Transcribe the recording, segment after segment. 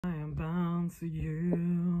to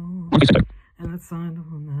you, and a time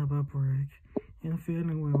that will never break, and a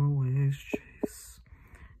feeling we'll always chase,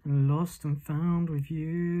 and lost and found with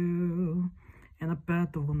you, and a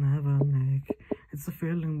bet that we'll never make. It's a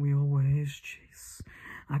feeling we always chase.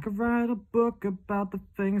 I could write a book about the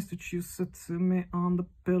things that you said to me on the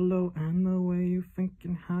pillow, and the way you think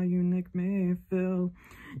and how you make me feel.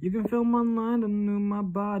 You can fill my mind and move my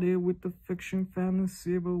body with the fiction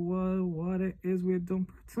fantasy, but what it is, we don't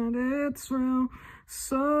pretend it's real.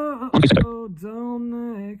 So don't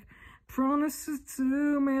make promises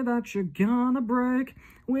to me that you're gonna break.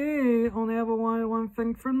 We only ever wanted one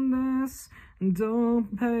thing from this, and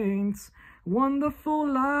don't paint wonderful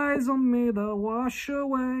lies on me that wash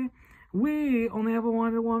away. We only ever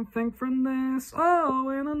wanted one thing from this. Oh,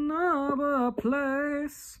 in another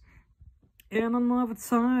place, in another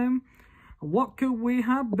time, what could we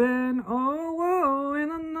have been? Oh,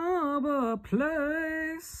 in another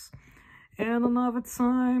place, in another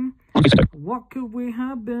time, what could we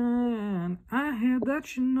have been? I hear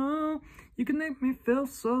that you know you can make me feel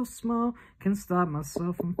so small. Can't stop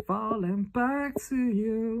myself from falling back to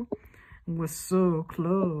you. We're so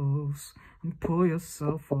close, and pull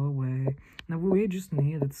yourself away. Now we just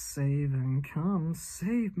needed saving, come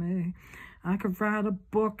save me. I could write a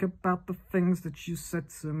book about the things that you said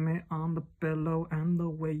to me on the pillow, and the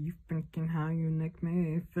way you think and how you make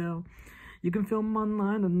me feel. You can fill my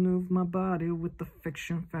mind and move my body with the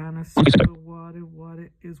fiction fantasy, but what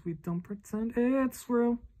it is, we don't pretend it's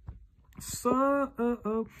real. So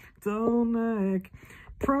don't make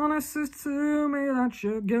promises to me that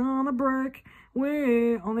you're gonna break.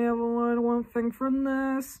 We only ever wanted one thing from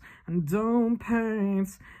this, and don't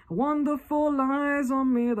paint wonderful lies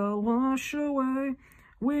on me that wash away.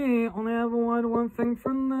 We only ever wanted one thing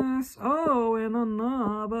from this. Oh, in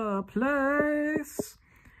another place,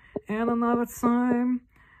 in another time,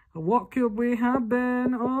 what could we have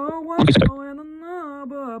been? Oh, in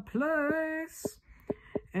another place,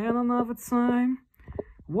 in another time,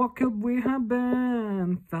 what could we have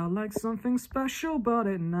been? Felt like something special, but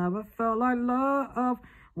it never felt like love.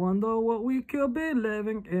 Wonder what we could be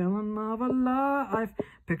living in another life.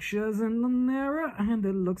 Pictures in the mirror, and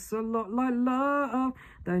it looks a lot like love.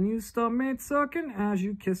 Then you stop me talking as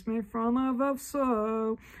you kiss me from above.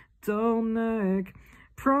 So don't make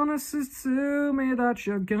promises to me that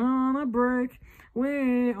you're gonna break.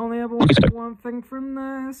 We only ever want one thing from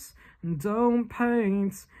this, and don't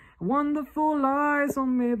paint wonderful lies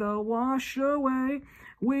on me that wash away.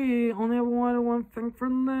 We only ever wanted one thing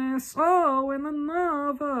from this. Oh, in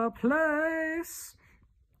another place,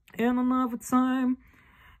 in another time,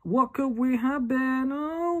 what could we have been?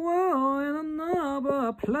 Oh, in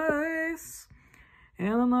another place,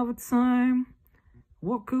 in another time,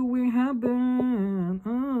 what could we have been?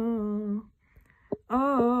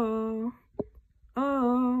 Oh,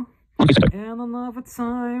 in another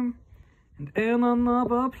time, and in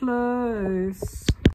another place.